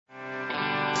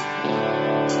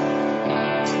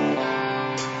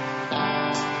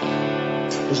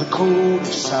There's a code of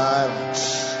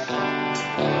silence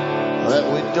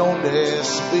that we don't dare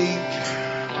speak.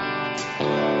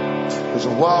 There's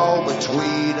a wall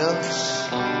between us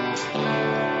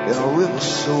and a river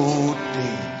so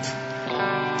deep.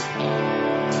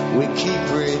 We keep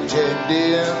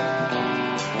pretending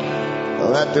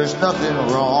that there's nothing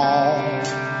wrong.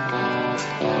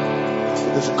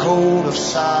 There's a code of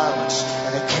silence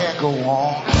and it can't go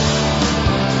on.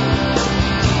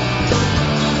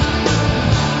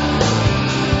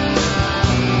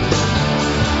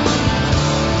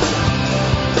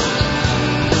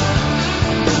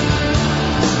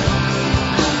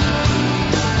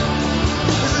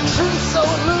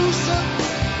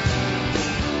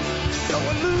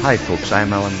 Hi folks,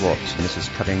 I'm Alan Watts and this is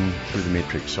Cutting Through the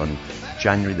Matrix on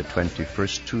January the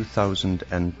 21st,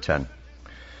 2010.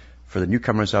 For the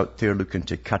newcomers out there looking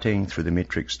to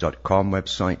cuttingthroughthematrix.com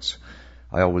websites,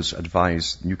 I always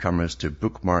advise newcomers to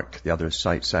bookmark the other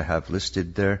sites I have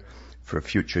listed there for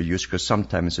future use, because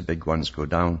sometimes the big ones go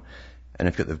down. And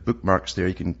if you get the bookmarks there,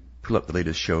 you can pull up the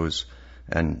latest shows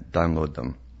and download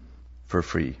them for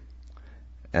free.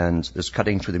 And there's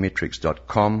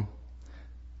cuttingthroughthematrix.com.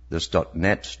 There's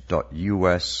 .net,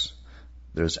 .us,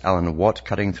 there's Alan Watt,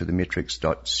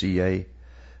 cuttingthroughthematrix.ca,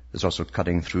 there's also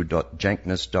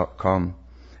cuttingthrough.jenkins.com,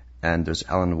 and there's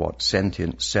Alan Watt,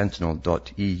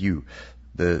 sentinel.eu.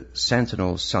 The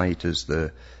Sentinel site is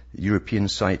the European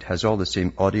site, has all the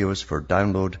same audios for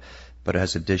download, but it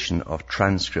has addition of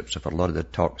transcripts of a lot of the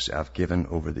talks I've given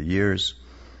over the years,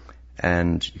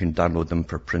 and you can download them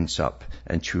for prints up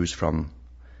and choose from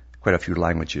quite a few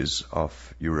languages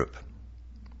of Europe.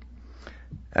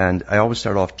 And I always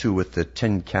start off too with the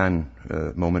tin can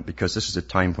moment, because this is a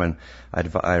time when I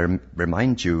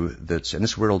remind you that in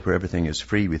this world where everything is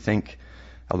free, we think,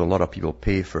 although a lot of people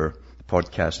pay for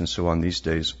podcasts and so on these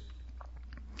days,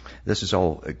 this is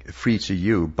all free to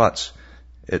you, but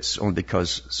it's only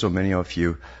because so many of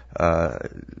you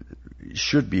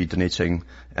should be donating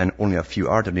and only a few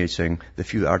are donating. The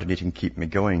few that are donating keep me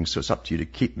going, so it's up to you to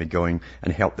keep me going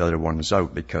and help the other ones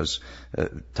out, because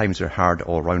times are hard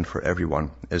all around for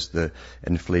everyone as the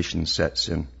inflation sets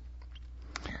in.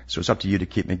 So it's up to you to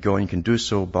keep me going. You can do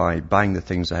so by buying the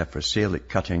things I have for sale at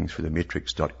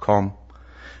cuttingthroughthematrix.com.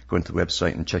 Go into the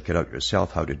website and check it out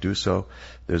yourself how to do so.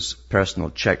 There's personal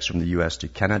checks from the US to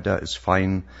Canada is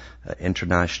fine.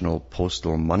 International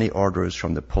postal money orders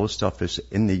from the post office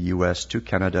in the US to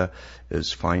Canada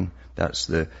is fine. That's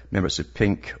remember it's the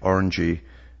pink, orangey,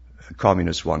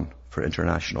 communist one for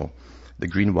international. The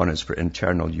green one is for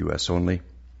internal US only.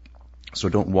 So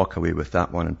don't walk away with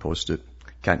that one and post it.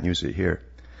 Can't use it here.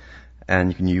 And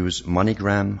you can use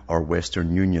MoneyGram or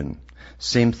Western Union.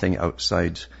 Same thing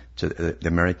outside to the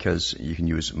Americas. You can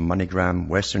use MoneyGram,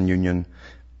 Western Union,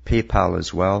 PayPal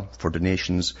as well for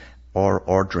donations or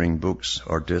ordering books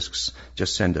or discs.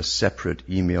 Just send a separate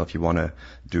email if you want to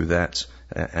do that,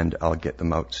 and I'll get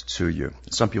them out to you.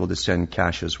 Some people just send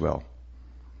cash as well.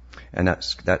 And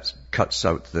that cuts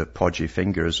out the podgy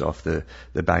fingers of the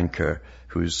banker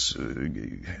who's,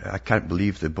 I can't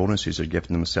believe the bonuses they're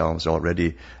giving themselves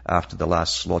already after the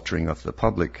last slaughtering of the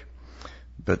public.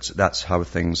 But that's how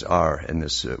things are in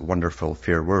this wonderful,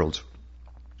 fair world.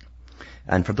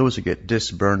 And for those who get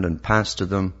discs burned and passed to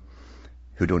them,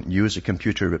 who don't use a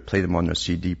computer but play them on their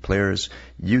CD players,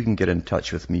 you can get in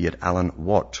touch with me at Alan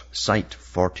Watt, Site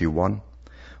 41,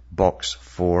 Box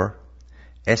 4,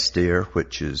 Estaire,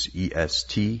 which is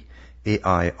E-S-T-A-I-R-E,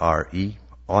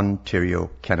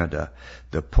 Ontario, Canada.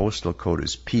 The postal code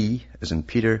is P as in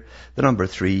Peter, the number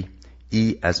 3,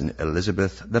 E as in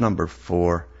Elizabeth, the number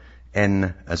 4,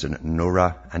 N as in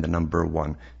Nora, and the number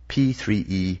 1.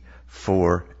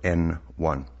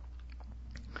 P3E4N1.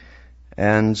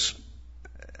 And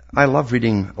I love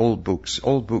reading old books.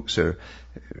 Old books are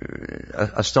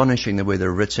astonishing the way they're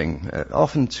written.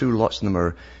 Often too, lots of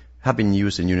them have been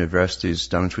used in universities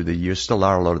down through the years. Still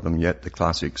are a lot of them yet, the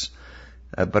classics.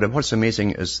 But what's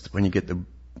amazing is when you get the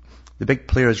big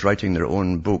players writing their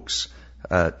own books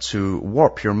to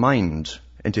warp your mind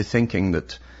into thinking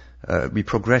that we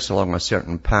progress along a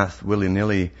certain path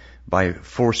willy-nilly by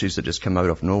forces that just come out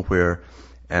of nowhere,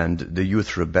 and the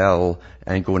youth rebel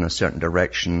and go in a certain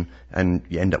direction, and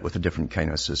you end up with a different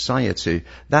kind of society.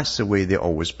 That's the way they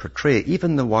always portray,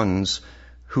 even the ones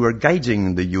who are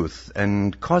guiding the youth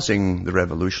and causing the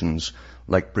revolutions,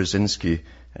 like Brzezinski.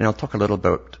 And I'll talk a little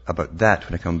about that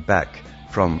when I come back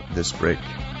from this break.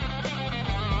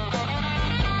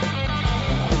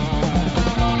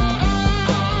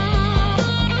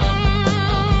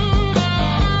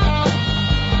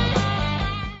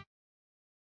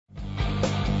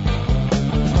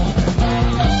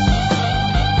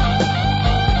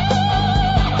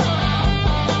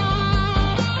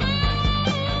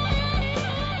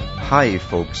 Hi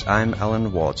folks, I'm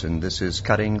Alan Watt and this is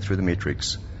Cutting Through the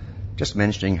Matrix. Just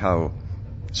mentioning how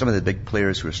some of the big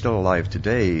players who are still alive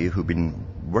today, who've been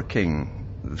working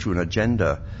through an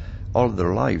agenda all of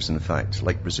their lives, in fact,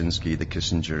 like Brzezinski, the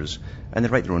Kissingers, and they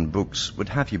write their own books, would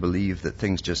have you believe that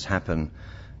things just happen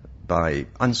by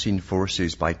unseen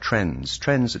forces, by trends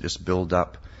that just build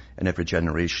up in every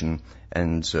generation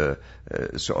and sort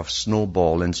of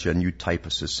snowball into a new type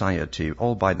of society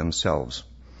all by themselves.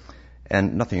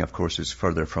 And nothing, of course, is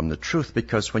further from the truth,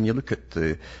 because when you look at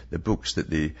the books that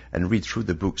and read through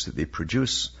the books that they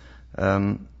produce,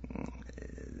 and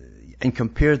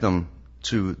compare them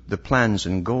to the plans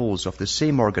and goals of the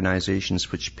same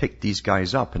organizations which picked these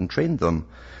guys up and trained them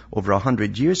over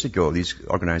 100 years ago, these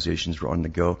organizations were on the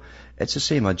go. It's the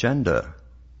same agenda.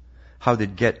 How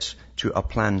they'd get to a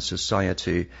planned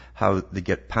society, how they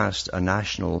get past a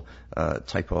national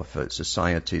type of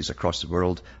societies across the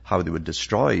world, how they would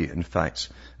destroy, in fact,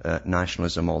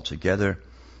 nationalism altogether.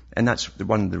 And that's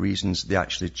one of the reasons they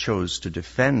actually chose to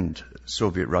defend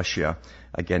Soviet Russia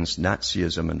against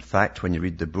Nazism. In fact, when you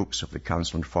read the books of the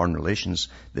Council on Foreign Relations,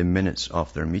 the minutes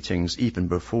of their meetings, even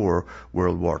before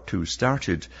World War II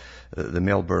started, the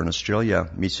Melbourne, Australia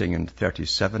meeting in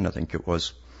 1937, I think it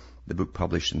was, the book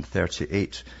published in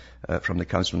 1938 from the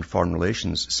Council on Foreign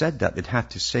Relations, said that they'd have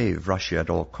to save Russia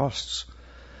at all costs.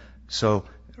 So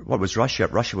what was Russia?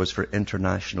 Russia was for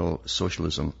international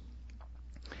socialism.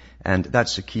 And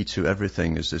that's the key to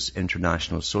everything, is this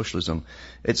international socialism.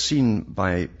 It's seen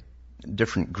by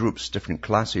different groups, different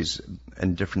classes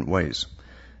in different ways.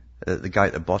 The guy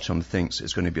at the bottom thinks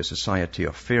it's going to be a society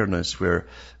of fairness where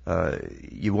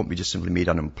you won't be just simply made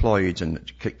unemployed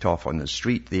and kicked off on the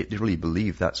street. They really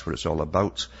believe that's what it's all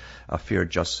about, a fair,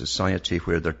 just society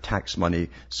where their tax money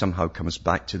somehow comes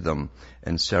back to them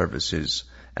in services.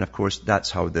 And of course, that's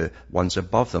how the ones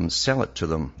above them sell it to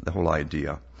them, the whole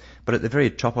idea. But at the very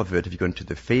top of it, if you go into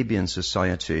the Fabian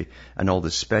Society and all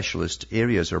the specialist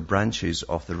areas or branches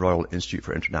of the Royal Institute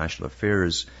for International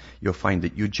Affairs, you'll find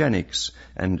that eugenics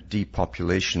and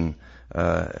depopulation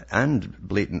and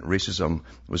blatant racism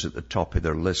was at the top of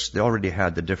their list. They already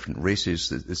had the different races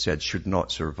that they said should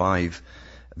not survive.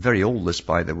 Very old list,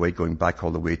 by the way, going back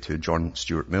all the way to John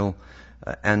Stuart Mill.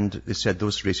 And they said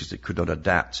those races that could not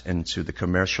adapt into the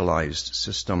commercialized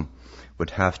system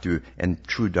would have to, in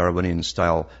true Darwinian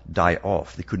style, die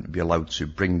off. They couldn't be allowed to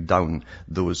bring down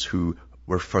those who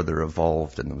were further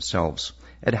evolved in themselves.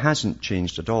 It hasn't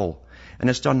changed at all. And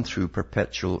it's done through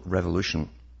perpetual revolution.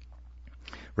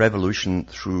 Revolution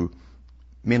through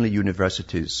mainly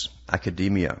universities,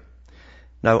 academia.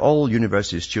 Now, all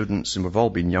university students, and we've all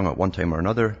been young at one time or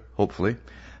another, hopefully,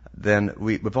 then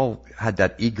we've all had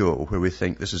that ego where we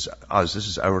think this is us, this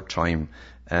is our time,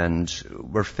 and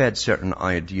we're fed certain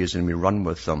ideas and we run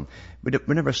with them. We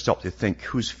never stop to think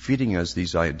who's feeding us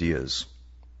these ideas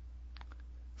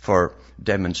for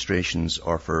demonstrations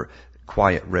or for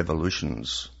quiet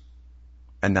revolutions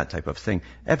and that type of thing.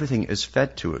 Everything is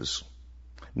fed to us.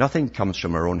 Nothing comes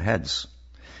from our own heads.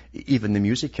 Even the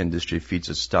music industry feeds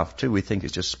us stuff too. We think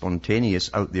it's just spontaneous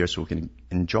out there so we can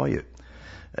enjoy it.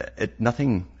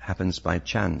 Nothing happens by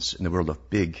chance in the world of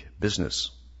big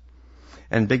business.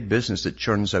 And big business that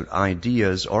churns out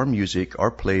ideas or music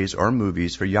or plays or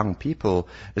movies for young people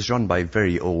is run by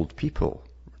very old people.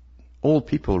 Old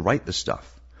people write the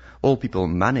stuff. Old people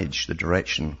manage the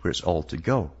direction where it's all to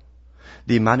go.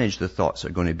 They manage the thoughts that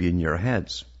are going to be in your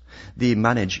heads. They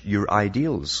manage your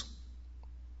ideals.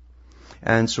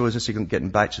 And so as I say, getting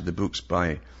back to the books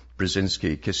by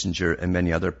Brzezinski, Kissinger, and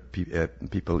many other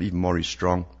people, even Maurice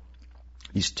Strong,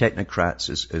 these technocrats,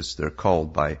 as they're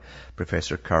called by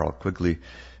Professor Carroll Quigley,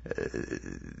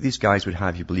 these guys would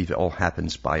have you believe it all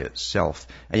happens by itself.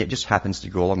 And it just happens to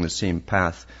go along the same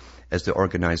path as the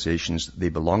organizations they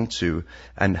belong to,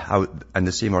 and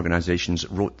the same organizations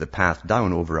wrote the path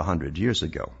down over 100 years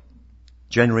ago.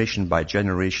 Generation by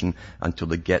generation until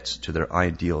they get to their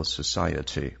ideal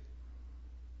society.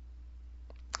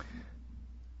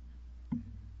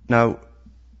 Now,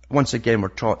 once again, we're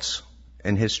taught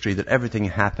in history that everything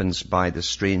happens by the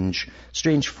strange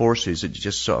forces that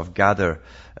just sort of gather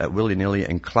willy-nilly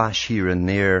and clash here and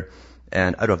there,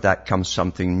 and out of that comes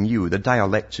something new, the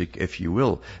dialectic, if you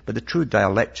will. But the true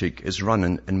dialectic is run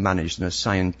and managed in a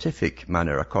scientific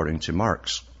manner, according to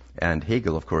Marx and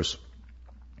Hegel, of course,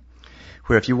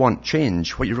 where if you want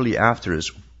change, what you're really after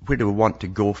is, where do we want to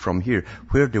go from here?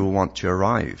 Where do we want to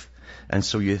arrive? And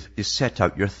so you set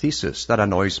out your thesis. That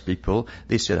annoys people.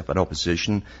 They set up an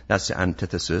opposition. That's the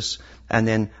antithesis. And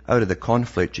then out of the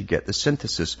conflict, you get the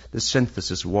synthesis. The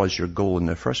synthesis was your goal in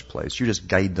the first place. You just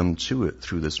guide them to it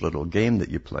through this little game that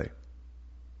you play.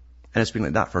 And it's been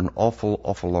like that for an awful,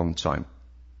 awful long time.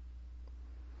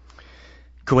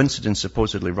 Coincidence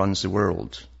supposedly runs the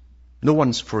world. No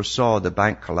one foresaw the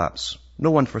bank collapse.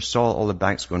 No one foresaw all the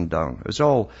banks going down.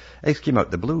 It came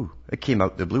out the blue. It came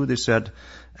out the blue, they said.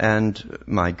 And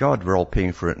my God, we're all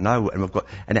paying for it now.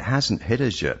 And it hasn't hit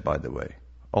us yet, by the way.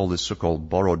 All this so-called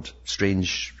borrowed,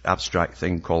 strange, abstract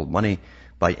thing called money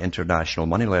by international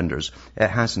moneylenders. It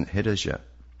hasn't hit us yet.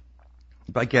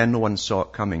 But again, no one saw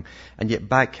it coming. And yet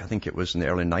back, I think it was in the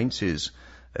early 90s,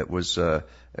 it was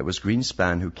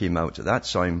Greenspan who came out at that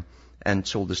time and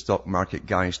told the stock market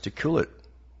guys to cool it.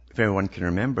 If anyone can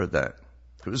remember that.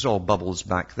 It was all bubbles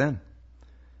back then.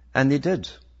 And they did.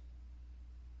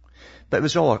 But it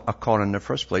was all a con in the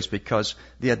first place because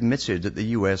they admitted that the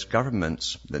US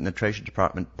government, that the Treasury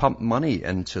Department, pumped money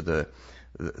into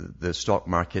the stock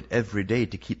market every day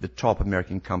to keep the top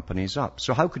American companies up.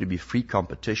 So how could it be free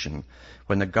competition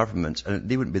when the government, and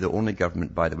they wouldn't be the only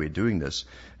government, by the way, doing this,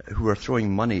 who are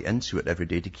throwing money into it every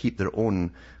day to keep their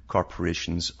own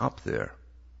corporations up there?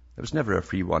 It was never a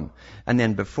free one. And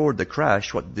then before the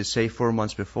crash, what did they say 4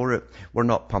 months before it? We're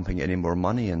not pumping any more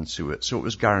money into it. So it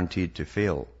was guaranteed to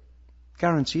fail.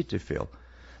 Guaranteed to fail.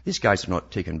 These guys are not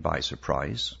taken by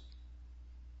surprise.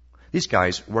 These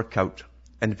guys work out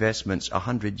investments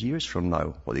 100 years from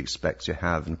now, what they expect to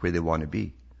have and where they want to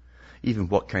be. Even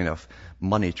what kind of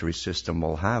monetary system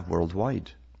we'll have worldwide.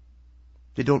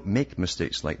 They don't make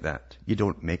mistakes like that. You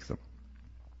don't make them.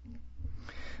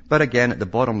 But again, at the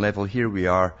bottom level, here we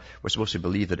are. We're supposed to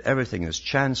believe that everything is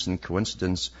chance and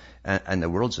coincidence, and the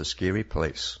world's a scary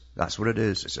place. That's what it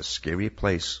is. It's a scary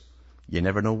place. You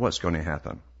never know what's going to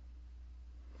happen.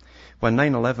 When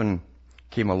 9/11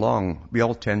 came along, we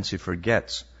all tend to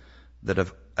forget that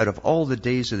out of all the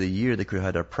days of the year they could have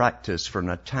had a practice for an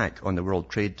attack on the World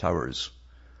Trade Towers,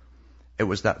 it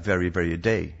was that very, very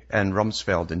day. And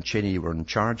Rumsfeld and Cheney were in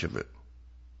charge of it.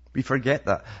 We forget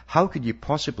that. How could you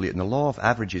possibly, in the law of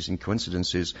averages and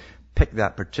coincidences, pick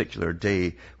that particular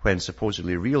day when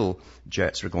supposedly real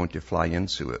jets were going to fly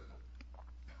into it?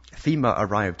 FEMA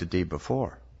arrived the day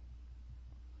before.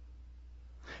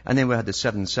 And then we had the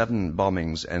 7/7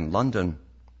 bombings in London.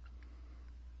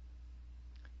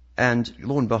 And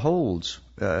lo and behold,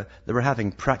 they were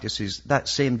having practices that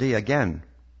same day again.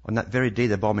 On that very day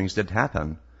the bombings did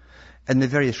happen. In the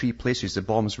very three places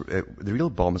the real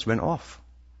bombs went off.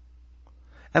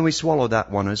 And we swallow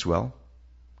that one as well.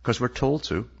 Because we're told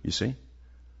to, you see.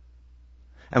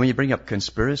 And when you bring up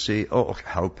conspiracy, oh,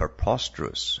 how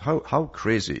preposterous. How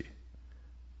crazy.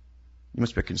 You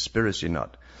must be a conspiracy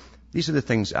nut. These are the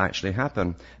things that actually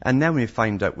happen. And then we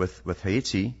find out with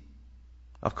Haiti,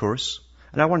 of course.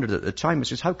 And I wondered at the time,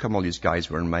 how come all these guys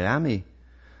were in Miami?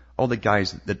 All the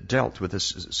guys that dealt with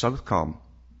this Southcom.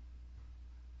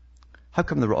 How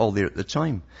come they were all there at the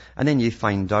time? And then you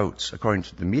find out, according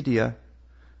to the media,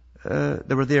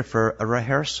 they were there for a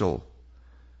rehearsal,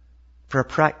 for a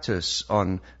practice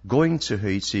on going to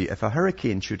Haiti if a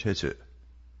hurricane should hit it.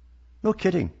 No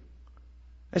kidding.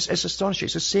 It's astonishing.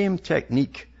 It's the same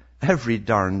technique every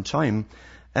darn time.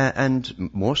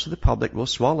 And most of the public will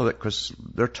swallow it because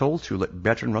they're told to. Like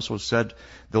Bertrand Russell said,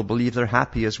 they'll believe they're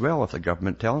happy as well if the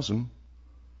government tells them.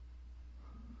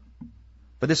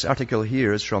 But this article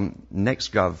here is from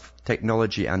NextGov,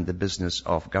 Technology and the Business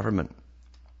of Government.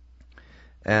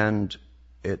 And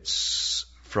it's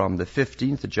from the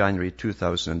 15th of January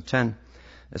 2010.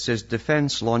 It says,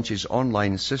 Defense launches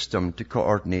online system to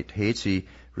coordinate Haiti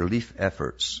relief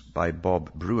efforts by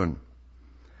Bob Bruin.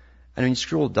 And when you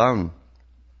scroll down,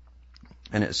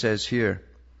 and it says here,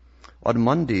 on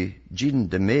Monday, Jean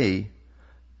DeMay,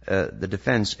 the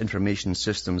Defense Information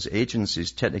Systems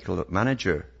Agency's technical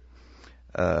manager,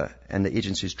 and the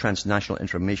agency's Transnational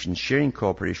Information Sharing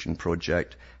Cooperation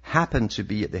project, happened to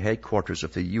be at the headquarters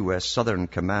of the U.S. Southern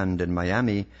Command in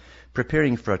Miami,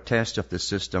 preparing for a test of the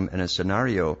system in a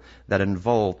scenario that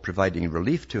involved providing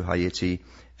relief to Haiti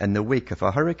in the wake of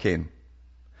a hurricane.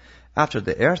 After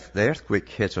the earthquake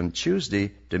hit on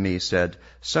Tuesday, DeMay said,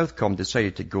 Southcom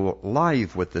decided to go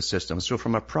live with the system. So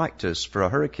from a practice for a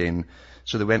hurricane,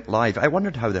 so they went live. I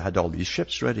wondered how they had all these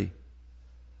ships ready.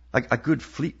 A good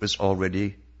fleet was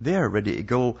already there, ready to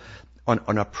go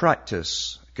on a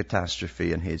practice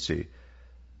catastrophe in Haiti.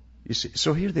 You see,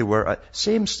 so here they were,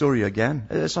 same story again.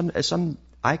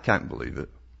 I can't believe it.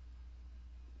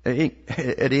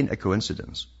 It ain't a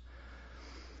coincidence.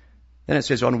 Then it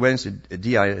says, on Wednesday,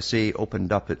 DISA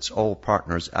opened up its All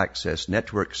Partners Access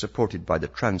Network, supported by the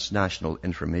Transnational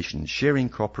Information Sharing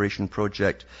Cooperation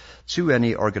Project, to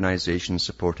any organization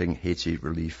supporting Haiti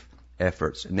relief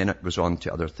efforts. And then it goes on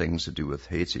to other things to do with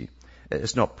Haiti.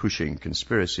 It's not pushing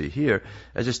conspiracy here.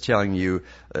 It's just telling you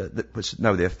that what's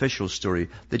now the official story.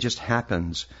 That just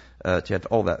happens to have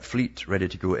all that fleet ready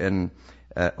to go in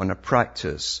on a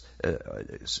practice on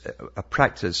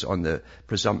the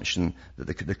presumption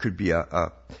that there could be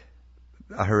a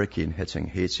hurricane hitting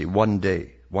Haiti one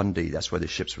day. That's why the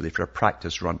ships were there for a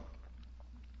practice run.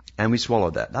 And we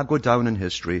swallowed that. That'll go down in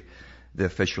history, the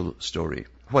official story.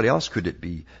 What else could it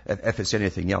be if it's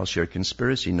anything else? You're a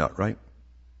conspiracy nut, right?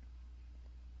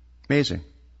 Amazing.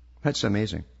 That's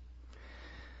amazing.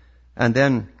 And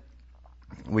then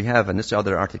we have, in this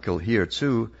other article here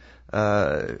too,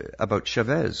 about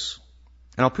Chavez.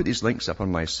 And I'll put these links up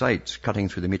on my site,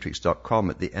 cuttingthroughthematrix.com,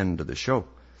 at the end of the show.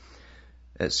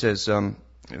 It says,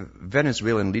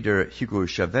 Venezuelan leader Hugo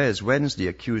Chavez Wednesday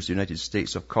accused the United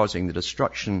States of causing the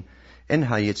destruction in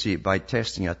Haiti by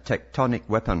testing a tectonic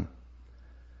weapon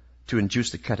to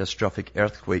induce the catastrophic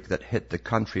earthquake that hit the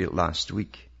country last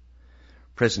week.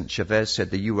 President Chavez said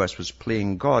the U.S. was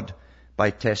playing God by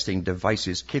testing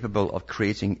devices capable of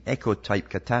creating echo-type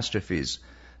catastrophes,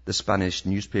 the Spanish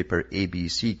newspaper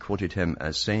ABC quoted him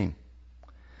as saying.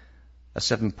 A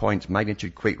 7-point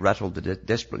magnitude quake rattled the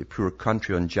desperately poor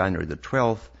country on January the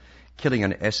 12th, killing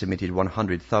an estimated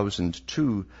 100,000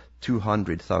 to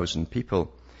 200,000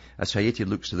 people. As Haiti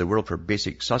looks to the world for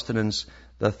basic sustenance,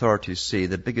 the authorities say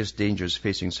the biggest dangers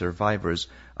facing survivors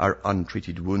are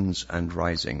untreated wounds and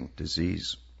rising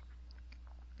disease.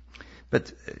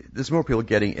 But there's more people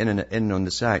getting in on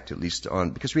this act, at least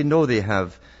because we know they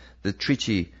have the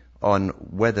Treaty on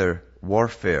Weather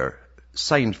Warfare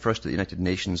signed first at the United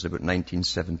Nations about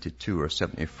 1972 or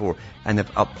 74, and have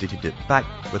updated it.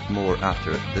 Back with more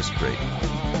after this break.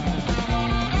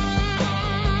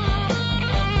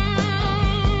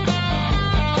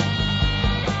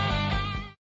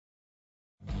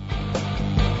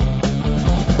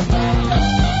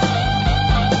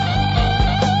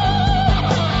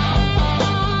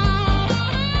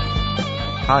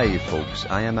 Hi folks,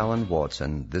 I am Alan Watts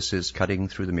and this is Cutting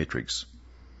Through the Matrix.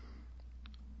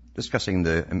 Discussing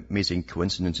the amazing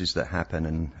coincidences that happen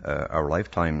in our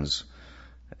lifetimes,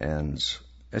 and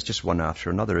it's just one after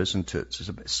another, isn't it? It's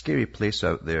a scary place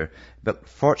out there, but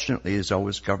fortunately there's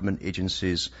always government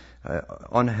agencies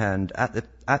on hand at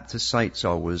the sites,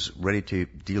 always ready to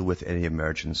deal with any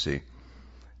emergency.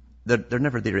 They're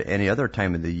never there at any other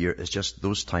time of the year. It's just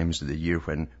those times of the year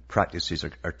when practices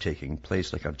are taking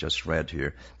place, like I've just read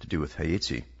here, to do with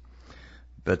Haiti.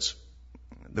 But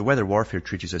the Weather Warfare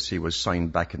Treaty, as I say, was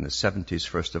signed back in the 70s,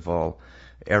 first of all.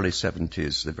 Early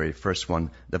 70s, the very first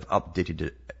one. They've updated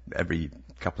it every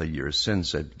couple of years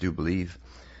since, I do believe.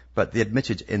 But they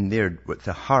admitted in there, with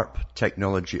the HAARP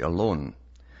technology alone,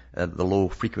 the low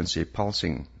frequency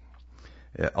pulsing,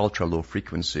 ultra low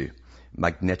frequency,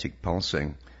 magnetic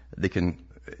pulsing,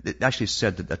 it actually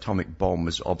said that the atomic bomb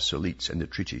was obsolete in the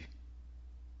treaty.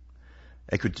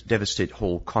 It could devastate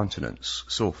whole continents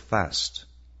so fast.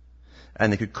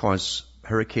 And they could cause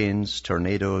hurricanes,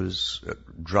 tornadoes,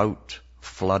 drought,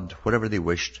 flood, whatever they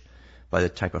wished by the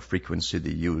type of frequency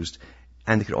they used.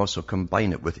 And they could also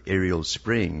combine it with aerial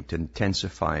spraying to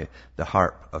intensify the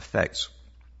HAARP effects.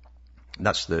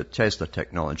 That's the Tesla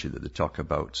technology that they talk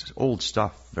about. It's old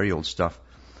stuff, very old stuff.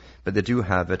 But they do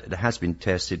have it. It has been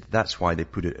tested. That's why they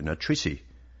put it in a treaty,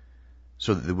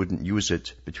 so that they wouldn't use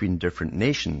it between different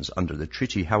nations under the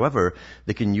treaty. However,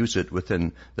 they can use it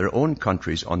within their own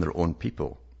countries on their own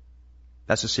people.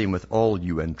 That's the same with all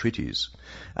UN treaties.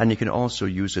 And you can also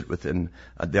use it within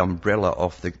the umbrella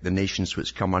of the nations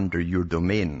which come under your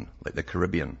domain, like the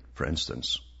Caribbean, for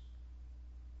instance.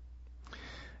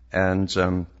 And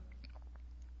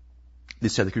they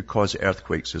said they could cause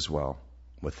earthquakes as well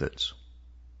with it.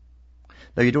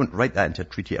 Now, you don't write that into a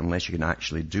treaty unless you can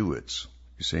actually do it,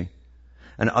 you see.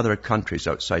 And other countries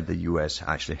outside the US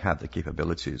actually have the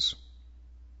capabilities.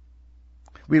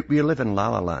 We live in La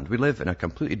La Land. We live in a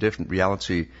completely different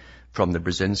reality from the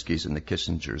Brzezinskis and the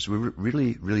Kissingers. We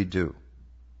really, really do.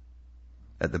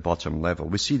 At the bottom level.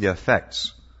 We see the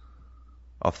effects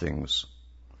of things.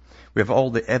 We have all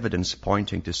the evidence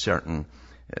pointing to certain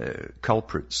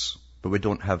culprits, but we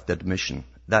don't have the admission.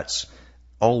 That's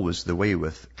always the way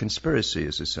with conspiracy,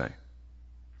 as they say.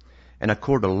 In a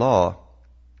court of law,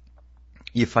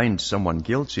 you find someone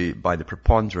guilty by the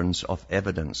preponderance of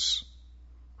evidence.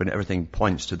 When everything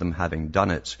points to them having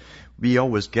done it, we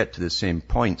always get to the same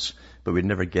points, but we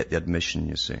never get the admission,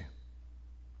 you see.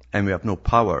 And we have no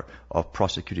power of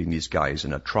prosecuting these guys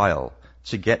in a trial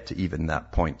to get to even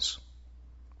that point,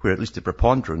 where at least the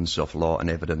preponderance of law and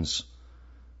evidence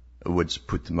would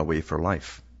put them away for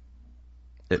life.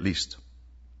 At least.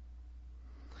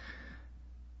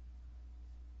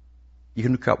 You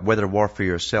can look up weather warfare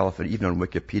yourself, and even on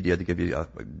Wikipedia they give you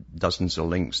dozens of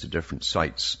links to different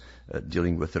sites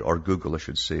dealing with it, or Google I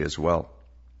should say as well.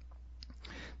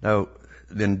 Now,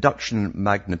 the induction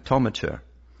magnetometer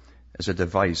is a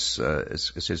device,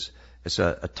 it's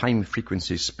a time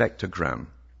frequency spectrogram,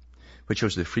 which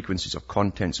shows the frequencies of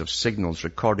contents of signals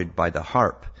recorded by the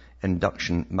HAARP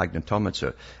induction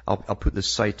magnetometer. I'll put the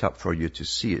site up for you to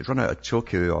see. It's run out of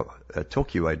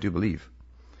Tokyo, I do believe.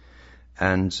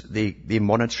 And they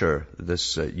monitor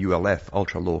this ULF,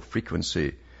 ultra-low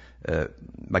frequency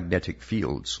magnetic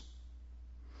fields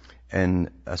in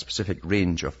a specific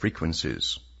range of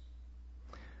frequencies.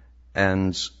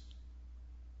 And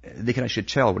they can actually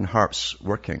tell when HAARP's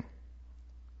working.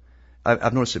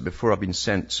 I've noticed it before. I've been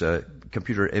sent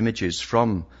computer images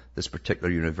from this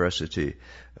particular university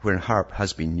where HAARP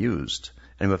has been used,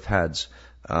 and we've had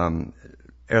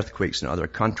earthquakes in other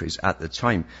countries at the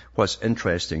time. What's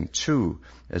interesting too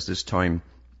is this time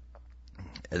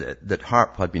that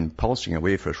HAARP had been pulsing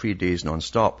away for 3 days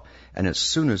non-stop, and as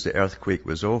soon as the earthquake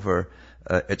was over,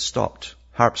 it stopped.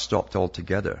 HAARP stopped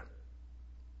altogether,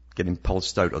 getting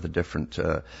pulsed out of the different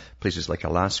places like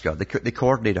Alaska. They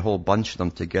coordinate a whole bunch of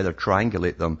them together,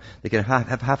 triangulate them. They can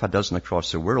have half a dozen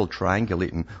across the world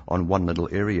triangulating on one little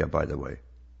area, by the way.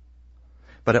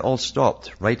 But it all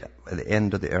stopped right at the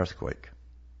end of the earthquake.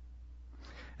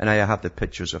 And I have the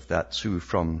pictures of that too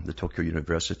from the Tokyo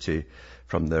University,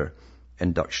 from their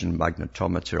induction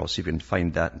magnetometer. I'll see if we can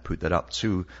find that and put that up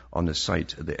too on the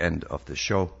site at the end of the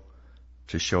show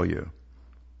to show you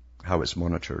how it's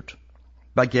monitored.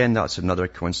 But again, that's another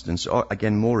coincidence.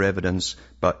 Again, more evidence,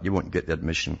 but you won't get the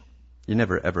admission. You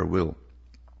never ever will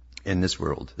in this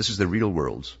world. This is the real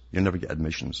world. You'll never get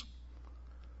admissions.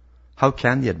 How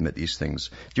can they admit these things?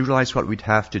 Do you realize what we'd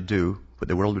have to do, what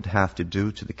the world would have to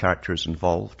do to the characters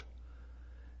involved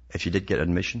if you did get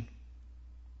admission?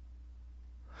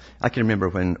 I can remember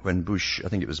when Bush, I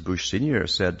think it was Bush Sr.,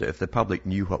 said that if the public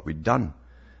knew what we'd done,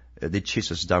 they'd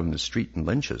chase us down the street and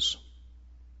lynch us.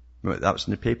 That was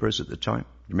in the papers at the time.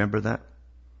 Remember that?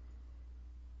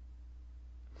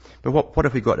 But what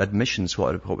if we got admissions?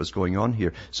 What was going on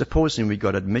here? Supposing we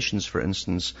got admissions, for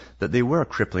instance, that they were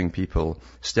crippling people,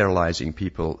 sterilizing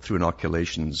people through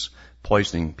inoculations,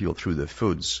 poisoning people through their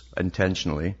foods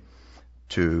intentionally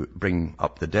to bring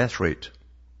up the death rate.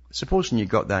 Supposing you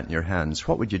got that in your hands,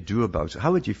 what would you do about it?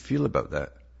 How would you feel about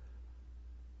that?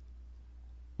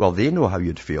 Well, they know how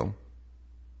you'd feel.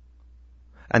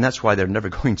 And that's why they're never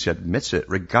going to admit it,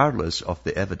 regardless of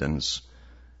the evidence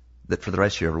that for the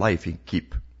rest of your life you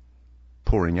keep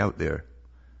pouring out there.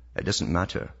 It doesn't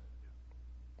matter.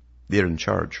 They're in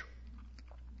charge.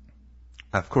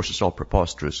 Of course, it's all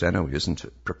preposterous anyway, isn't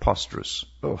it? Preposterous.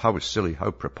 Oh, how silly,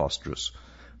 how preposterous.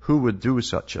 Who would do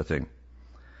such a thing?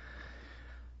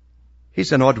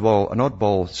 Here's an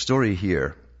oddball story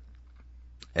here.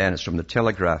 And it's from the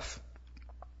Telegraph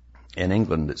in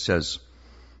England. It says,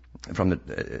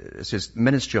 it says,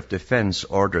 Ministry of Defense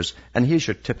orders, and here's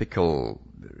your typical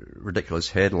ridiculous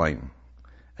headline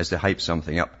as they hype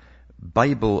something up.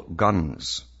 Bible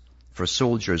guns for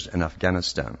soldiers in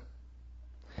Afghanistan.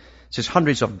 It says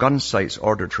hundreds of gun sites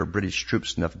ordered for British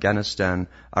troops in Afghanistan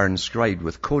are inscribed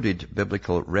with coded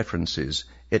biblical references.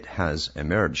 It has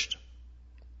emerged.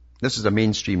 This is a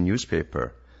mainstream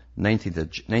newspaper,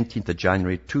 19th of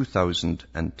January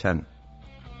 2010.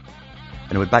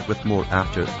 And we'll be back with more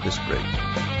after this break.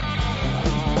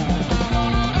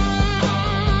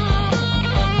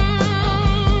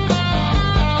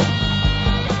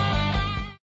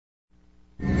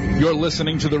 You're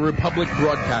listening to the Republic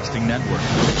Broadcasting Network.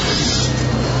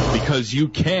 Because you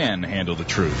can handle the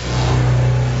truth.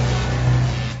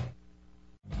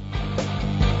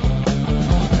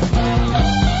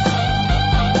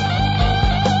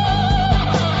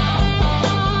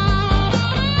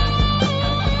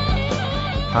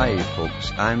 Hi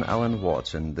folks, I'm Alan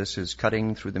Watts and this is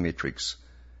Cutting Through the Matrix.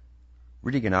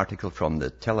 Reading an article from the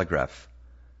Telegraph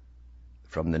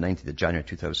from the 19th of January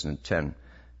 2010,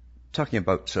 talking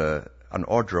about an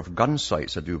order of gun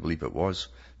sights, I do believe it was,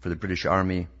 for the British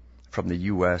Army from the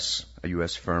US, a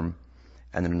US firm,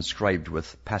 and then inscribed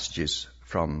with passages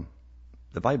from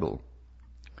the Bible.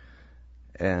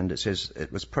 And it says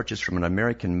it was purchased from an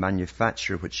American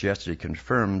manufacturer which yesterday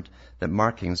confirmed that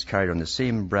markings carried on the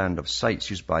same brand of sights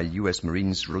used by US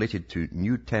Marines related to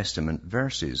New Testament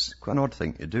verses. Quite an odd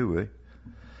thing to do, eh?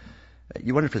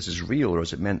 You wonder if this is real or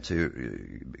is it meant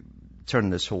to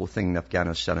turn this whole thing in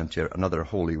Afghanistan into another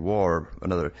holy war,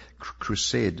 another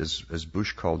crusade, as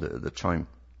Bush called it at the time.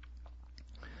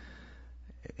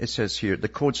 It says here, the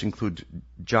codes include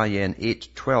JN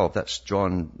 8:12, that's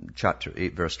John chapter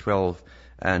 8 verse 12,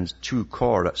 and 2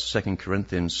 Cor, that's 2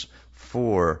 Corinthians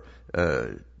 4,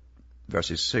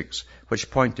 verses 6,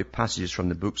 which point to passages from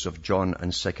the books of John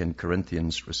and 2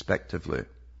 Corinthians, respectively.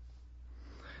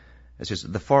 It says,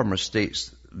 the former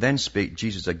states, then spake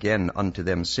Jesus again unto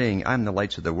them, saying, I am the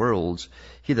light of the world.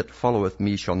 He that followeth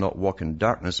me shall not walk in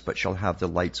darkness, but shall have the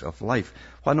light of life.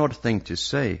 What an odd thing to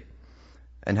say,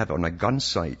 and have it on a gun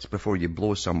sight before you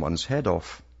blow someone's head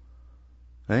off.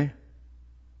 Eh?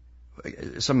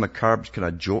 Some macabre kind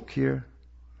of joke here.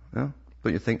 Yeah?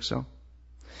 Don't you think so?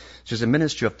 It says, the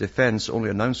Ministry of Defense only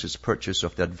announced its purchase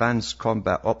of the Advanced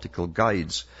Combat Optical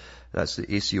Guides. That's the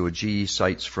ACOG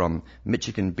sights from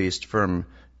Michigan-based firm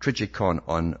Trijicon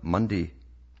on Monday.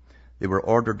 They were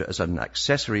ordered as an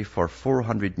accessory for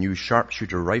 400 new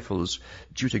sharpshooter rifles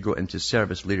due to go into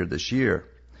service later this year.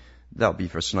 That'll be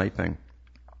for sniping.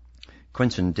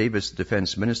 Quintin Davis, the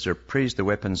defense minister, praised the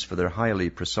weapons for their highly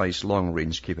precise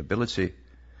long-range capability.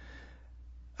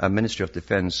 A Ministry of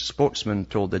Defense spokesman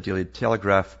told the Daily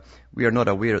Telegraph, we are not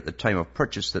aware at the time of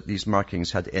purchase that these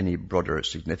markings had any broader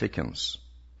significance.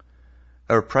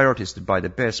 Our priority is to buy the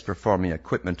best performing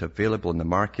equipment available in the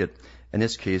market. In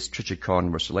this case,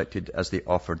 Trijicon were selected as they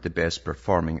offered the best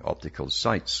performing optical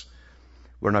sights.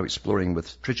 We're now exploring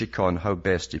with Trijicon how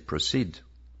best to proceed.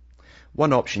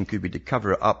 One option could be to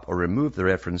cover up or remove the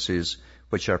references,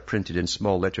 which are printed in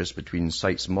small letters between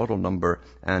sight's model number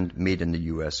and made in the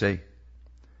USA.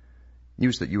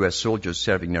 News that U.S. soldiers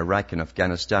serving in Iraq and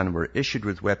Afghanistan were issued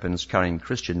with weapons carrying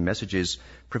Christian messages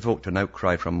provoked an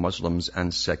outcry from Muslims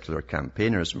and secular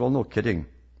campaigners. Well, no kidding.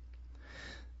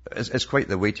 It's quite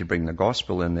the way to bring the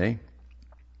gospel in, eh?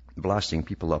 Blasting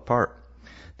people apart.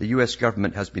 The U.S.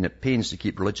 government has been at pains to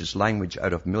keep religious language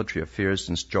out of military affairs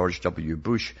since George W.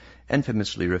 Bush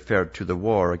infamously referred to the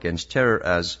war against terror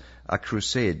as a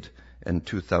crusade in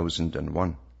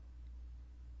 2001.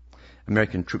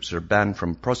 American troops are banned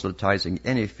from proselytizing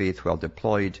any faith while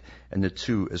deployed in the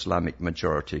 2 Islamic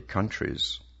majority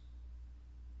countries.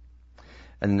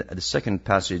 And the second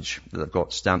passage that I've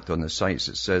got stamped on the sites,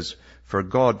 it says, for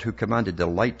God, who commanded the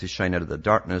light to shine out of the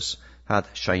darkness,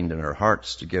 hath shined in our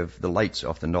hearts to give the light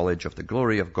of the knowledge of the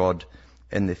glory of God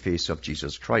in the face of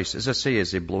Jesus Christ. As I say,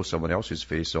 as they blow someone else's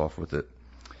face off with it.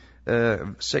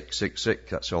 Sick.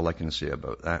 That's all I can say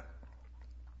about that.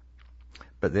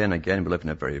 But then again, we live in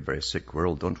a very, very sick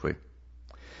world, don't we?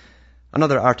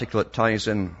 Another article that ties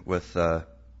in with,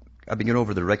 I've been going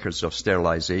over the records of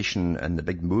sterilization and the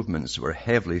big movements that were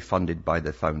heavily funded by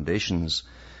the foundations.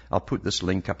 I'll put this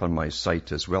link up on my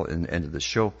site as well in the end of the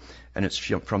show. And it's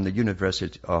from the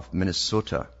University of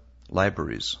Minnesota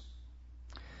Libraries.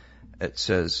 It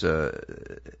says,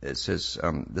 the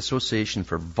Association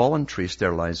for Voluntary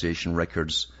Sterilization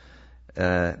Records,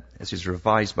 this is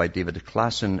revised by David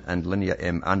Klassen and Linnea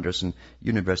M. Anderson,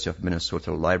 University of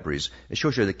Minnesota Libraries. It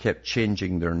shows you they kept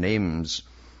changing their names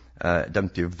down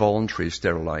to voluntary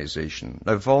sterilization.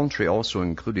 Now, voluntary also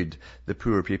included the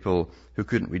poor people who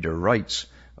couldn't read or write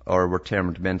or were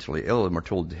termed mentally ill and were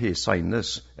told, hey, sign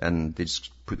this, and they just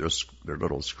put their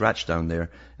little scratch down there,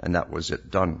 and that was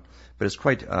it done. But it's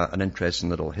quite an interesting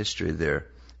little history there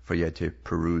for you to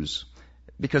peruse.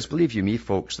 Because believe you me,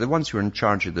 folks, the ones who are in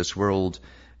charge of this world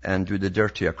and do the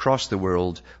dirty across the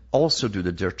world also do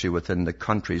the dirty within the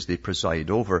countries they preside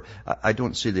over. I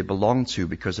don't say they belong to,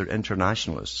 because they're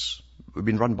internationalists. We've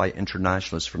been run by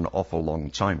internationalists for an awful long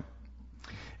time.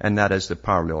 And that is the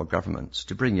parallel governments,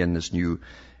 to bring in this new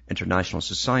international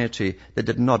society that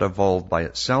did not evolve by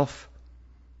itself.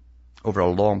 Over a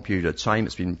long period of time,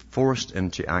 it's been forced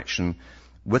into action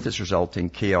with its resulting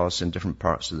chaos in different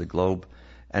parts of the globe.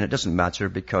 And it doesn't matter,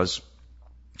 because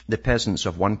the peasants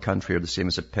of one country are the same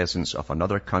as the peasants of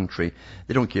another country.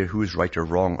 They don't care who's right or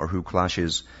wrong or who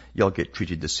clashes. You'll get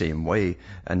treated the same way.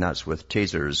 And that's with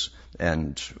tasers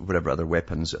and whatever other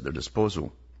weapons at their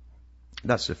disposal.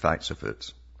 That's the facts of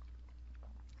it.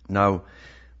 Now,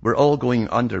 we're all going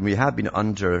under, and we have been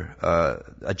under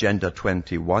Agenda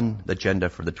 21, the agenda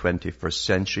for the 21st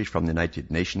century from the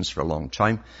United Nations for a long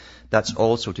time. That's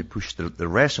also to push the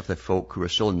rest of the folk who are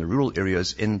still in the rural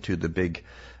areas into the big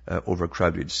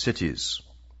overcrowded cities.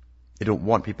 They don't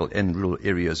want people in rural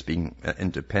areas being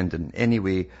independent in any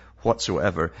way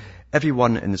whatsoever.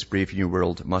 Everyone in this brave new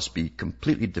world must be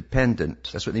completely dependent.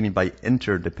 That's what they mean by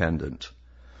interdependent,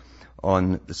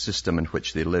 on the system in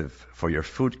which they live, for your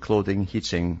food, clothing,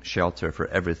 heating, shelter, for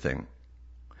everything.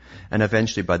 And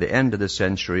eventually, by the end of the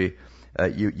century,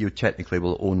 you technically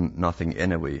will own nothing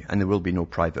anyway, and there will be no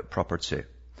private property.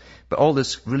 But all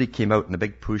this really came out in a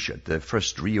big push at the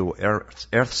first Rio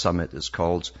Earth Summit, it's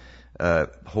called,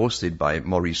 hosted by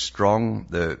Maurice Strong,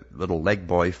 the little leg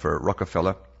boy for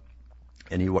Rockefeller,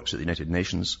 and he works at the United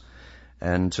Nations.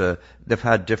 And they've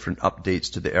had different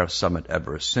updates to the Earth Summit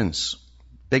ever since.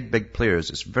 Big players.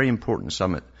 It's a very important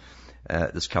summit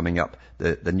that's coming up.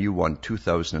 The new one,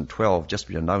 2012, just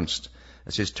been announced.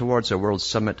 It says, towards a world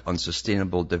summit on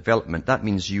sustainable development. That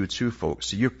means you too, folks.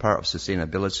 So you're part of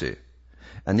sustainability.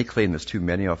 And they claim there's too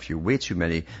many of you, way too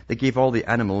many. They gave all the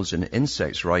animals and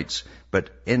insects rights, but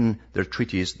in their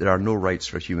treaties there are no rights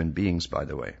for human beings, by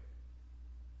the way.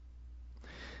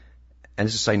 And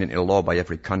this is signed into law by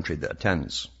every country that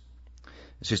attends.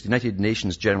 It says the United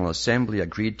Nations General Assembly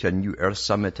agreed to a new Earth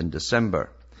Summit in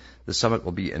December. The summit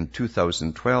will be in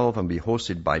 2012 and be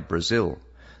hosted by Brazil.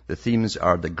 The themes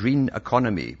are the green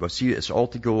economy. Well, see, it's all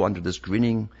to go under this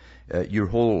greening. Your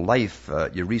whole life,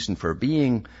 your reason for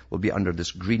being will be under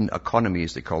this green economy,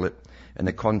 as they call it, in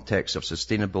the context of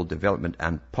sustainable development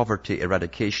and poverty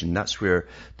eradication. That's where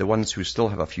the ones who still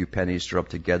have a few pennies to rub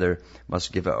together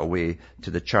must give it away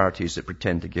to the charities that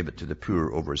pretend to give it to the poor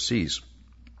overseas.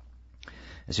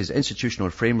 It says institutional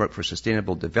framework for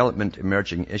sustainable development,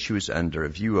 emerging issues and a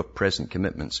review of present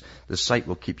commitments. The site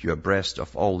will keep you abreast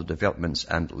of all the developments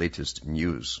and latest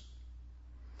news.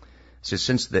 It says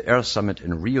since the Earth Summit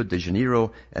in Rio de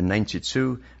Janeiro in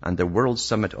 92 and the World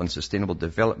Summit on Sustainable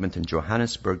Development in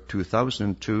Johannesburg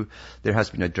 2002, there has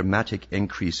been a dramatic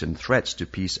increase in threats to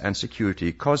peace and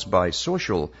security caused by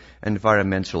social,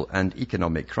 environmental and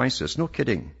economic crisis. No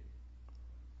kidding.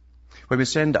 When we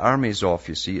send armies off,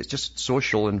 you see, it's just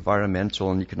social,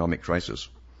 environmental and economic crisis.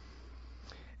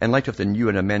 In light of the new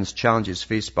and immense challenges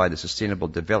faced by the Sustainable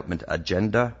Development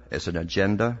Agenda, it's an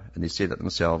agenda, and they say that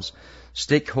themselves,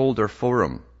 Stakeholder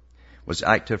Forum was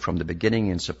active from the beginning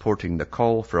in supporting the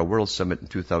call for a World Summit in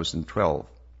 2012.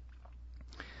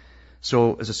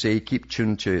 So, as I say, keep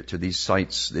tuned to these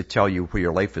sites. They tell you where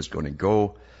your life is going to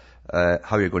go,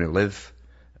 how you're going to live,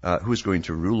 who's going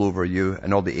to rule over you,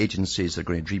 and all the agencies that are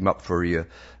going to dream up for you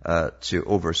to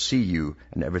oversee you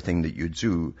and everything that you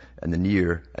do in the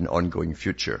near and ongoing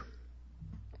future.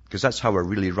 Because that's how we're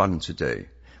really run today.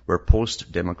 We're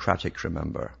post-democratic,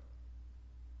 remember.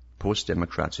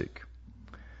 Post-democratic.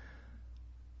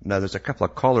 Now, there's a couple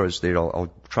of callers there.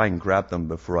 I'll try and grab them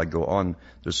before I go on.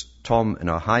 There's Tom in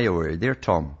Ohio. Are you there,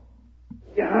 Tom?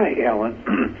 Yeah, hi, Alan.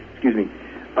 Excuse me.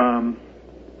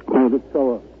 This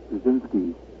fellow,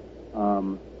 Brzezinski,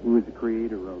 who is the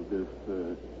creator of this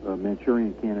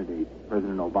Manchurian candidate,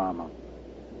 President Obama,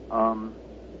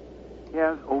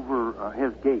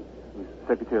 has Gates, who's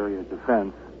Secretary of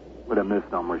Defense, with a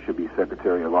misnomer, should be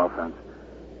Secretary of Offense.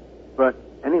 But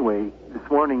anyway, this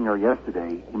morning or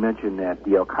yesterday, he mentioned that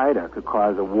the Al-Qaeda could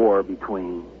cause a war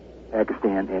between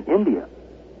Pakistan and India.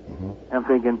 Mm-hmm. I'm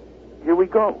thinking, here we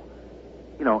go.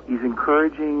 You know, he's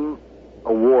encouraging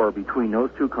a war between those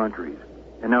two countries.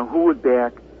 And now who would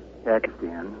back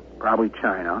Pakistan? Probably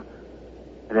China.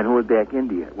 And then who would back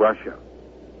India? Russia.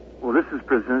 Well, this is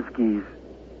Brzezinski's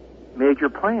major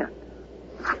plan.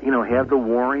 You know, have the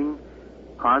warring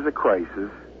cause a crisis,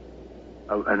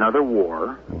 another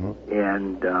war, mm-hmm.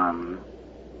 And,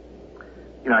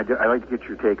 I'd like to get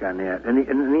your take on that. And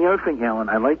the other thing, Alan,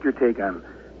 I like your take on,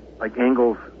 like,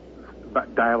 Engels'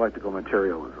 dialectical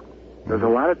materialism. There's a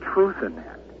lot of truth in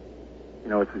that. You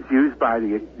know, it's used by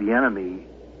the enemy,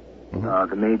 mm-hmm.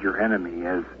 The major enemy,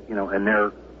 as, you know, in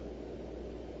their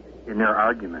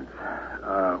arguments.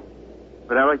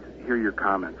 But I'd like to hear your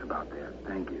comments about that.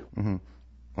 Thank you. Mm-hmm.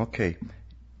 Okay.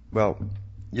 Well,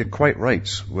 you're quite right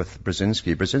with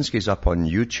Brzezinski. Brzezinski's up on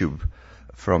YouTube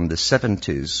from the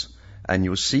 70s, and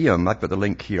you'll see him. I've got the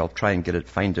link here. I'll try and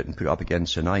find it and put it up again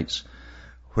tonight.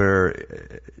 Where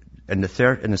in the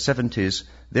 70s,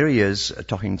 there he is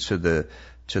talking to the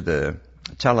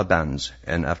Taliban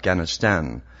in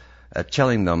Afghanistan,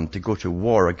 telling them to go to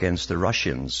war against the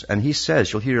Russians. And he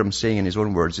says, you'll hear him saying in his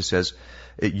own words, he says,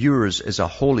 yours is a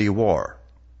holy war.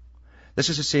 This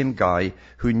is the same guy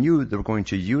who knew they were going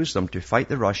to use them to fight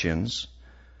the Russians.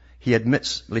 He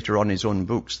admits later on in his own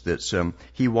books that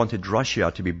he wanted Russia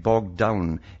to be bogged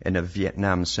down in a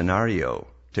Vietnam scenario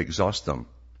to exhaust them.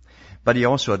 But he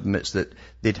also admits that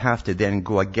they'd have to then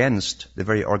go against the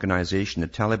very organization, the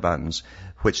Taliban,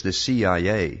 which the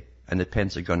CIA and the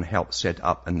Pentagon helped set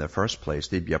up in the first place.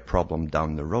 They'd be a problem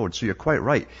down the road. So you're quite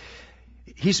right.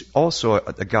 He's also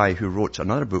the guy who wrote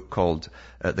another book called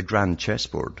The Grand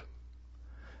Chessboard.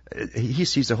 He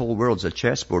sees the whole world as a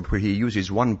chessboard where he uses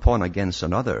one pawn against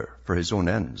another for his own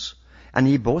ends. And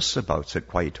he boasts about it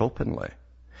quite openly.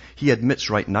 He admits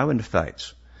right now, in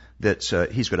fact, that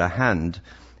he's got a hand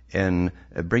in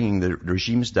bringing the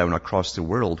regimes down across the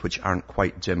world which aren't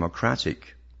quite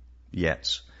democratic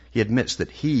yet. He admits that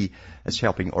he is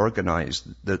helping organize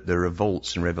the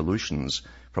revolts and revolutions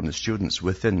from the students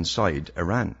inside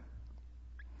Iran.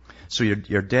 So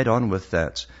you're dead on with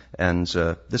that. And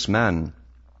this man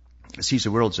sees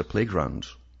the world as a playground.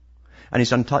 And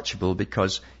he's untouchable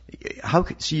because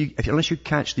unless you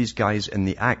catch these guys in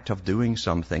the act of doing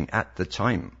something at the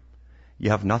time, you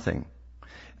have nothing.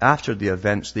 After the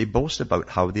events, they boast about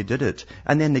how they did it,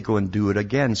 and then they go and do it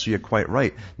again. So you're quite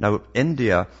right. Now,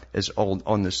 India is all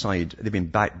on the side. They've been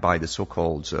backed by the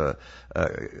so-called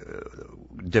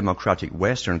democratic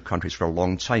Western countries for a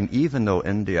long time, even though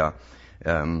India,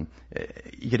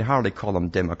 you can hardly call them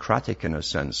democratic in a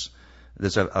sense.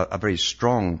 There's a very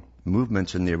strong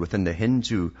movement in there within the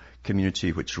Hindu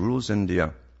community which rules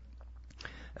India,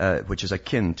 which is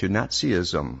akin to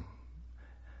Nazism.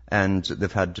 And they've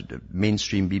had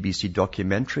mainstream BBC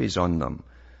documentaries on them,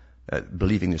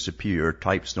 believing they're superior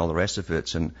types and all the rest of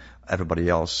it. And everybody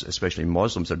else, especially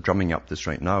Muslims, are drumming up this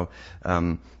right now,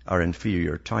 are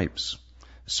inferior types.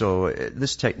 So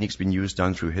this technique's been used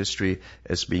down through history.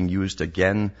 It's being used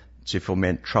again to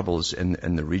foment troubles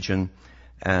in the region.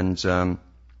 And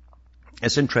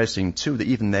it's interesting, too, that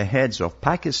even the heads of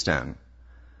Pakistan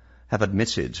have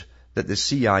admitted that the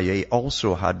CIA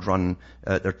also had run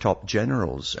their top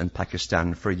generals in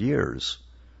Pakistan for years.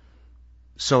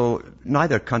 So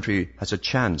neither country has a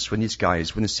chance when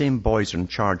the same boys are in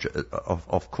charge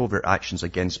of covert actions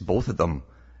against both of them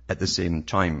at the same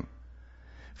time.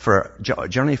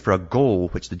 Generally for a goal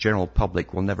which the general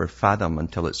public will never fathom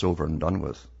until it's over and done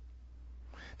with.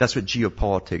 That's what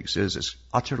geopolitics is. It's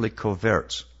utterly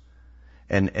covert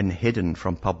and hidden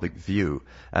from public view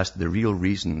as to the real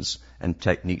reasons and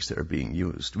techniques that are being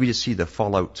used. We just see the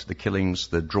fallout, the killings,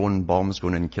 the drone bombs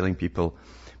going in and killing people,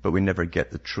 but we never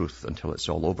get the truth until it's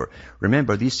all over.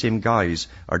 Remember, these same guys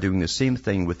are doing the same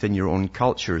thing within your own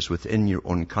cultures, within your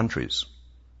own countries,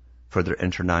 for their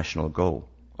international goal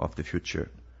of the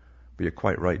future. But you're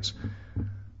quite right.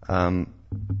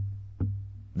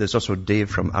 There's also Dave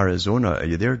from Arizona. Are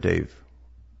you there, Dave?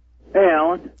 Hey,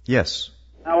 Alan. Yes.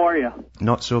 How are you?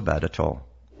 Not so bad at all.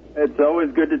 It's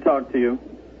always good to talk to you.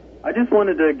 I just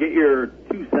wanted to get your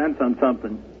 2 cents on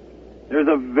something. There's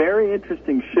a very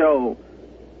interesting show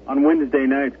on Wednesday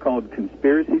nights called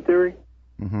Conspiracy Theory.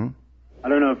 Mm-hmm. I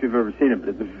don't know if you've ever seen it, but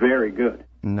it's very good.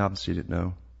 No, I've seen it,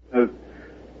 no.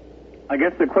 I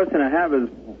guess the question I have is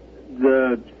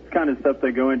the kind of stuff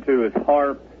they go into is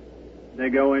HAARP, they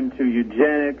go into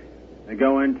eugenics, they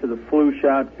go into the flu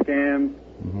shot scams,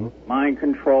 mind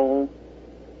control,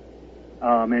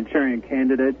 Manchurian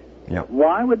candidates. Yeah.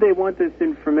 Why would they want this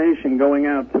information going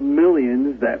out to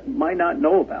millions that might not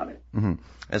know about it? Mm-hmm.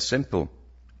 It's simple.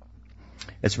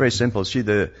 It's very simple. See,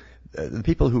 the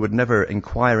people who would never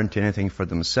inquire into anything for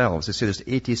themselves, they say there's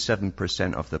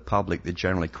 87% of the public they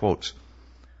generally quote,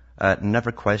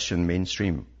 never question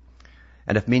mainstream.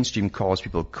 And if mainstream calls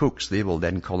people kooks, they will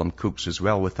then call them kooks as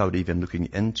well without even looking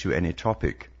into any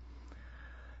topic.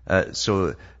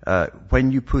 So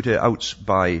when you put it out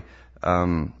by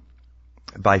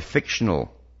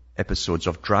fictional episodes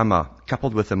of drama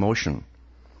coupled with emotion,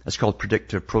 it's called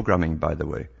predictive programming, by the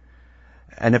way,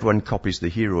 and everyone copies the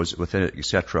heroes within it,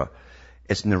 etc.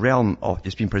 It's in the realm of,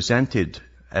 it's been presented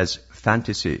as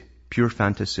fantasy, pure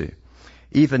fantasy,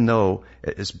 even though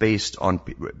it is based on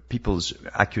people's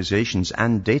accusations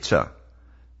and data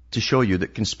to show you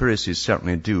that conspiracies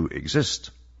certainly do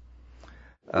exist.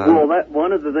 Well,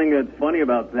 one of the things that's funny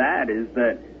about that is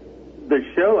that the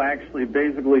show actually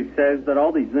basically says that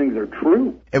all these things are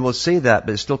true. It will say that,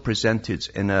 but it's still presented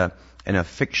in a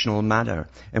fictional manner.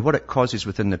 And what it causes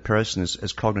within the person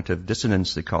is cognitive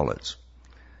dissonance, they call it,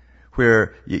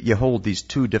 where you hold these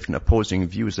two different opposing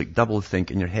views, like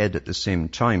doublethink in your head at the same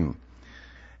time.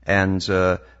 And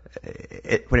when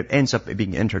it ends up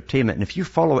being entertainment, and if you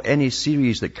follow any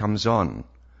series that comes on,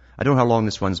 I don't know how long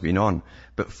this one's been on,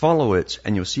 but follow it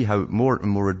and you'll see how more and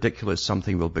more ridiculous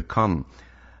something will become,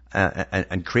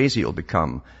 and crazy it'll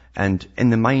become. And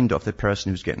in the mind of the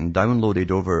person who's getting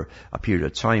downloaded over a period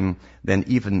of time, then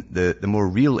even the more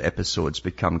real episodes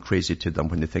become crazy to them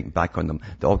when they think back on them.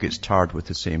 They all get tarred with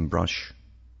the same brush.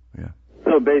 Yeah.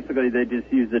 So basically they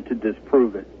just use it to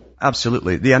disprove it.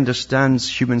 Absolutely. They understand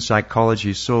human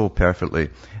psychology so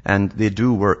perfectly, and they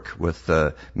do work with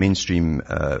mainstream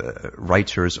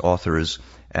writers, authors,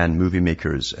 and movie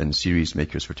makers and series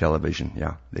makers for television.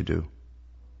 Yeah, they do.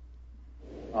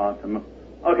 Awesome.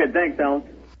 Okay, thanks, Alan.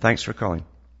 Thanks for calling.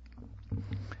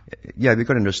 Yeah, we've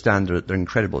got to understand there are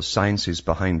incredible sciences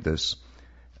behind this,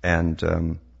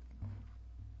 and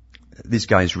these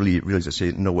guys really, as I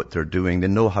say, know what they're doing. They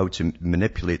know how to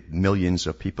manipulate millions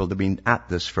of people. They've been at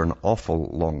this for an awful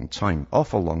long time.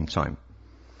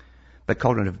 But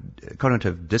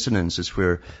cognitive dissonance is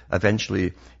where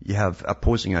eventually you have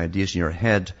opposing ideas in your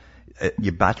head.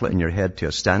 You battle it in your head to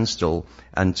a standstill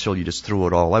until you just throw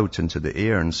it all out into the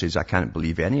air and says, I can't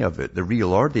believe any of it, the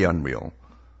real or the unreal.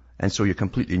 And so you're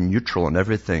completely neutral on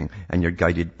everything, and you're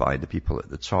guided by the people at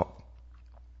the top.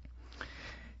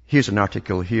 Here's an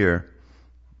article here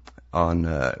on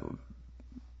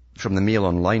from the Mail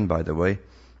Online, by the way.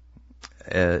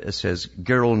 It says,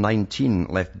 girl 19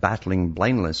 left battling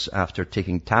blindness after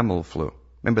taking Tamiflu.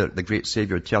 Remember the great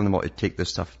Savior telling them what to take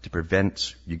this stuff to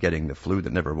prevent you getting the flu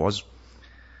that never was.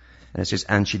 And it says,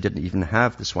 and she didn't even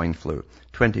have the swine flu.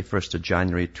 21st of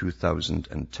January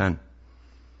 2010.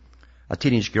 A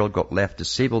teenage girl got left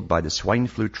disabled by the swine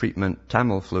flu treatment,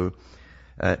 Tamiflu,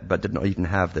 but did not even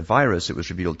have the virus, it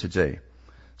was revealed today.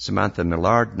 Samantha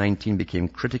Millard, 19, became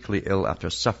critically ill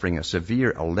after suffering a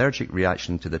severe allergic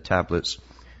reaction to the tablets,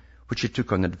 which she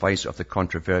took on the advice of the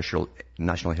controversial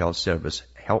National Health Service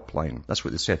helpline. That's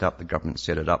what they set up. The government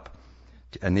set it up.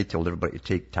 And they told everybody to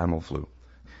take Tamiflu.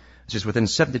 It says, within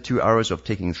 72 hours of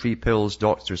taking 3 pills,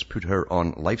 doctors put her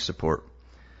on life support.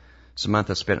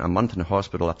 Samantha spent a month in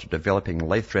hospital after developing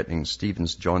life-threatening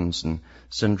Stevens-Johnson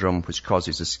syndrome, which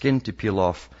causes the skin to peel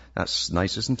off. That's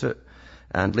nice, isn't it?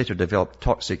 And later developed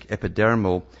toxic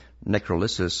epidermal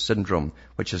necrolysis syndrome,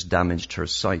 which has damaged her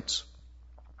sight.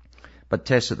 But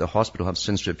tests at the hospital have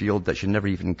since revealed that she never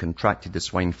even contracted the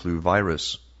swine flu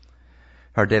virus.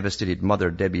 Her devastated mother,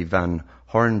 Debbie Van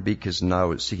Hornbeek, is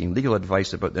now seeking legal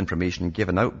advice about the information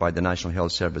given out by the National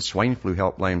Health Service swine flu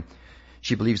helpline.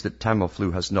 She believes that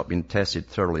Tamiflu has not been tested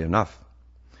thoroughly enough.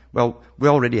 Well, we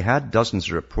already had dozens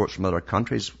of reports from other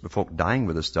countries of folk dying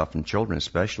with this stuff, and children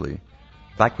especially.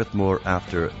 Back with more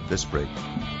after this break.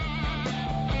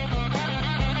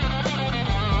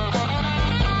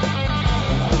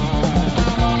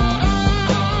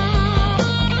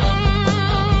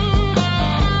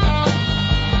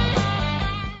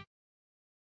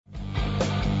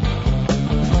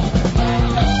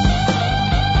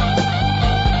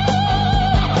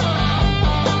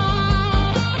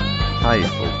 Hi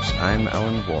folks, I'm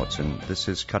Alan Watts, and this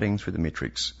is Cutting Through the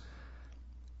Matrix.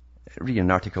 Reading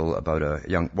an article about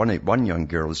one young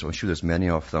girl, I'm sure there's many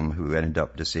of them, who ended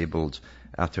up disabled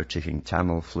after taking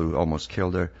Tamiflu, almost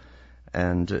killed her.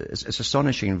 And it's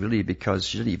astonishing really, because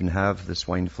she didn't even have the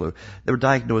swine flu. They were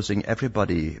diagnosing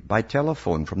everybody by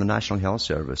telephone from the National Health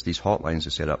Service, these hotlines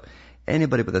are set up.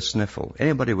 Anybody with a sniffle,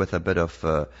 anybody with a bit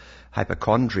of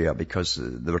hypochondria, because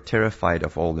they were terrified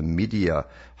of all the media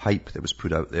hype that was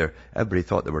put out there. Everybody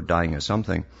thought they were dying of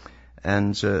something.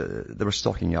 And they were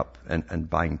stocking up and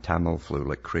buying Tamiflu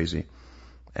like crazy.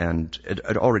 And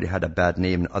it already had a bad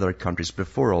name in other countries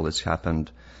before all this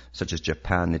happened, such as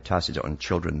Japan. They tested it on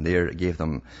children there. It gave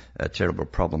them terrible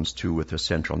problems too with their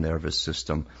central nervous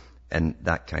system and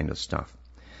that kind of stuff.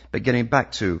 But getting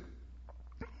back to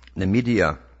the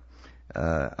media,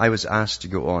 I was asked to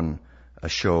go on a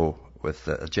show with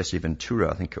Jesse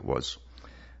Ventura, I think it was.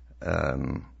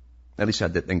 At least I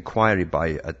had the inquiry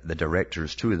by the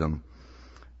directors, 2 of them,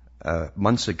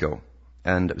 months ago.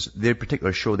 And it was their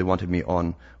particular show they wanted me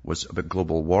on was about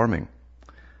global warming.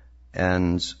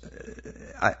 And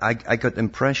I got the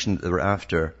impression that they were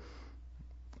after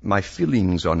my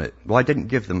feelings on it. Well, I didn't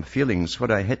give them feelings. What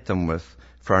I hit them with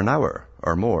for an hour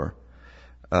or more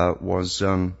was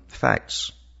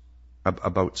facts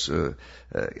about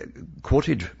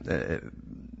quoted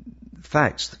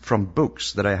facts from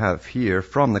books that I have here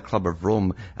from the Club of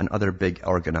Rome and other big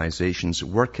organizations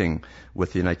working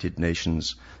with the United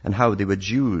Nations, and how they would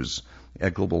use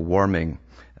global warming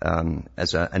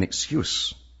as an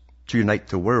excuse to unite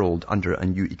the world under a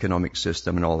new economic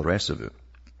system and all the rest of it.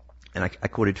 And I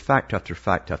quoted fact after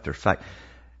fact after fact.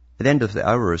 At the end of the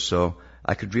hour or so,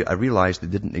 I realized they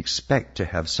didn't expect to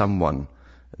have someone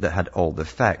that had all the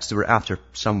facts. They were after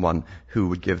someone who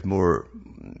would give more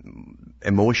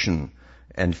emotion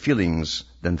and feelings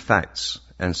than facts.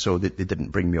 And so they didn't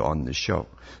bring me on the show.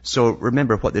 So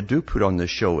remember, what they do put on the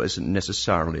show isn't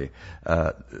necessarily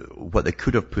what they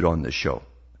could have put on the show.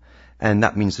 And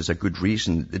that means there's a good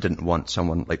reason they didn't want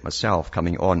someone like myself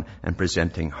coming on and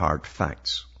presenting hard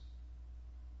facts.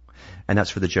 And that's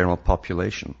for the general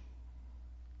population.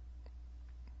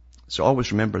 So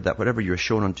always remember that whatever you're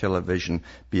shown on television,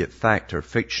 be it fact or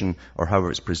fiction or however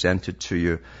it's presented to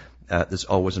you, there's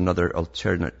always another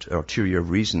alternate or ulterior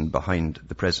reason behind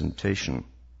the presentation.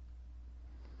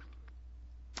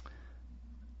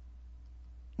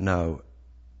 Now,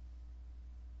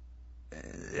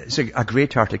 it's a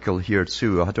great article here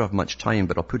too. I don't have much time,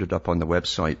 but I'll put it up on the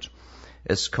website.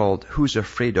 It's called Who's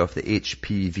Afraid of the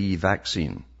HPV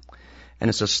Vaccine? And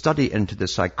it's a study into the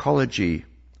psychology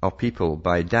of people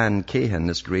by Dan Cahan,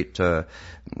 this great, the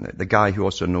guy who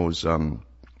also knows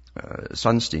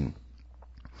Sunstein.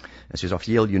 this is of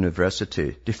Yale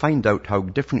University, to find out how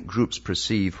different groups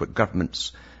perceive what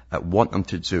governments want them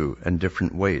to do in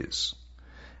different ways.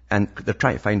 And they're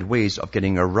trying to find ways of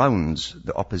getting around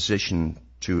the opposition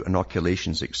to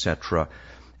inoculations, etc.,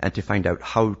 and to find out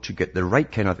how to get the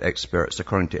right kind of experts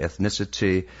according to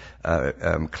ethnicity,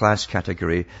 class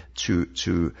category,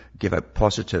 to give out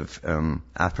positive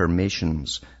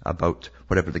affirmations about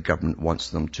whatever the government wants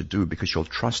them to do, because you'll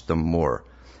trust them more.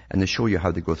 And they show you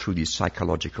how they go through these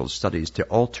psychological studies to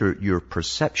alter your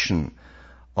perception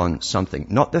on something.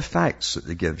 Not the facts that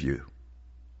they give you.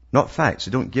 Not facts.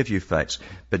 They don't give you facts,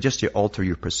 but just to alter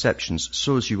your perceptions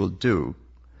so as you will do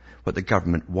what the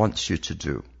government wants you to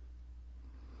do.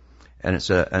 And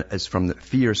it's from the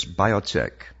Fierce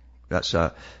Biotech. That's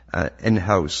a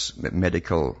in-house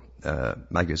medical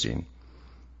magazine,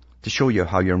 to show you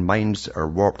how your minds are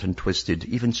warped and twisted,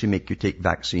 even to make you take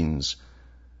vaccines,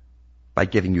 by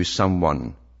giving you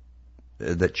someone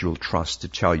that you'll trust to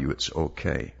tell you it's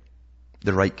okay.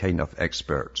 The right kind of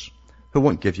experts who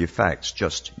won't give you facts,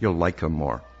 just you'll like them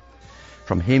more.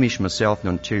 From Hamish, myself in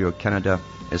Ontario, Canada,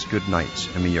 is good night,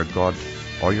 and may your God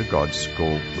or your gods go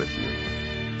with you.